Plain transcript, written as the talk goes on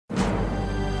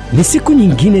Ni siku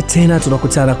nyingine tena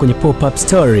tunakutana kwenye pop-up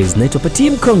stories na itupatie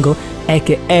mkongo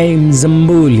aka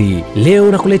Mzambuli.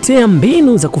 Leo nakuletea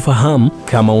mbinu za kufahamu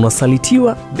kama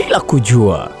unasalitiwa bila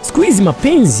kujua. Siku hizi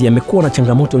mapenzi yamekuwa na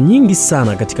changamoto nyingi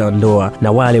sana katika ndoa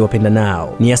na wale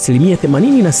wapendanao. Ni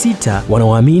 86%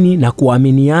 wanaoamini na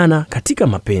kuaminiana katika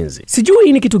mapenzi.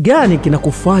 Sijui ni kitu gani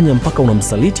kinakufanya mpaka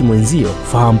unamsaliti mwenzio.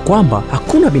 Fahamu kwamba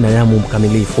hakuna binadamu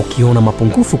mkamilifu. Ukiona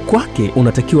mapungufu kwake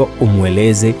unatakiwa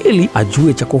umweleze ili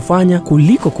ajue cha kufanya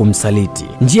kuliko kumsaliti.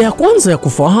 Njia ya kwanza ya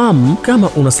kufahamu kama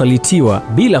unasalitiwa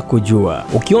bila kujua.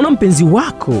 Ukiona mpenzi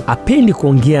wako hapendi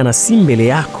kuongea na simu mbele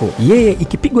yako, yeye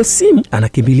ikipigwa simu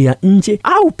anakimbilia nje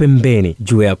au pembeni,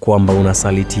 jua ya kwamba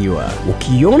unasalitiwa.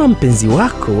 Ukiona mpenzi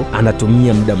wako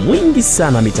anatumia muda mwingi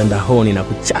sana mitandaoni na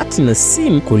kuchati na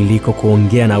simu kuliko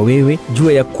kuongea na wewe,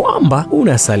 jua ya kwamba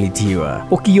unasalitiwa.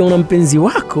 Ukiona mpenzi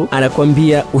wako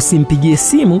anakuambia usimpigie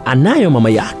simu, anayo mama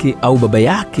yake au baba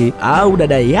yake au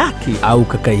dada yake au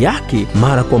kaka yake,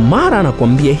 mara kwa mara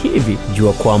anakuambia hivi,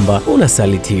 jua kwamba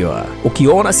unasalitiwa.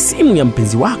 Ukiona simu ya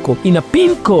mpenzi wako ina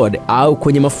pin code au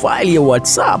kwenye mafaili ya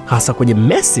WhatsApp, hasa kwenye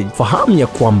message, fahamu ya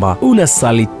kwamba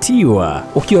unasalitiwa.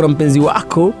 Ukiona mpenzi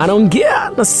wako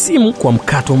anaongea na simu kwa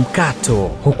mkato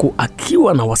huku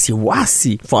akiwa na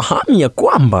wasiwasi, fahamu ya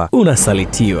kwamba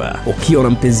unasalitiwa. Ukiona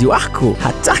mpenzi wako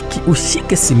hataki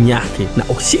ushike simu yake na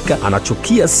ushika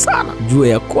anachukia sana, jua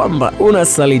ya kwamba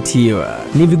unasalitiwa.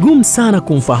 Ni vigumu sana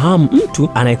kumfahamu mtu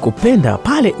anayekupenda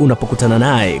pale unapokutana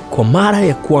naye kwa mara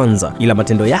ya kwanza, ila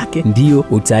matendo yake ndiyo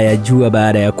utayajua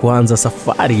baada ya kuanza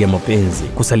safari ya mapenzi.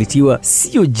 Kusalitiwa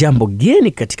sio jambo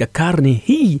geni katika karne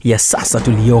hii ya sasa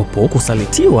tuliyopo.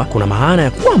 Kusalitiwa kuna maana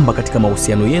ya kwamba katika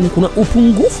mahusiano yenu kuna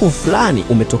upungufu fulani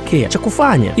umetokea. Cha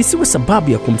kufanya isiwe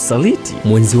sababu ya kumsaliti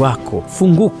mwenzi wako.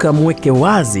 Funguka, mweke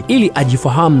wazi ili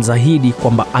ajifahamu zaidi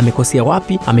kwamba amekosea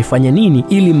wapi, amefanya nini,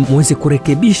 ili muweze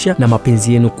kurekebisha na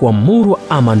mapenzi yenu kuwa murwa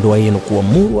ama ndoa yenu kuwa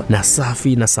murwa na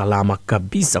safi na salama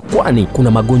kabisa. Kwani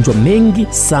kuna magonjwa mengi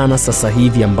sana sasa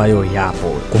hivi ambayo yapo.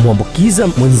 Kumwambukiza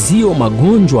mwenzio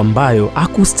magonjwa ambayo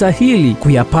hakustahili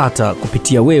kuyapata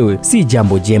kupitia wewe si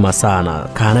jambo jema sana.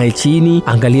 Kaa naye chini,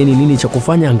 angalieni nini cha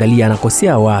kufanya, angalia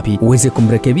anakosea wapi, uweze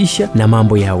kumrekebisha na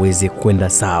mambo yaweze kwenda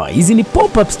sawa. Hizi ni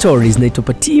pop-up stories na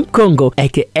itupatie mkongo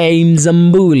aka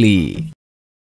Mzambuli.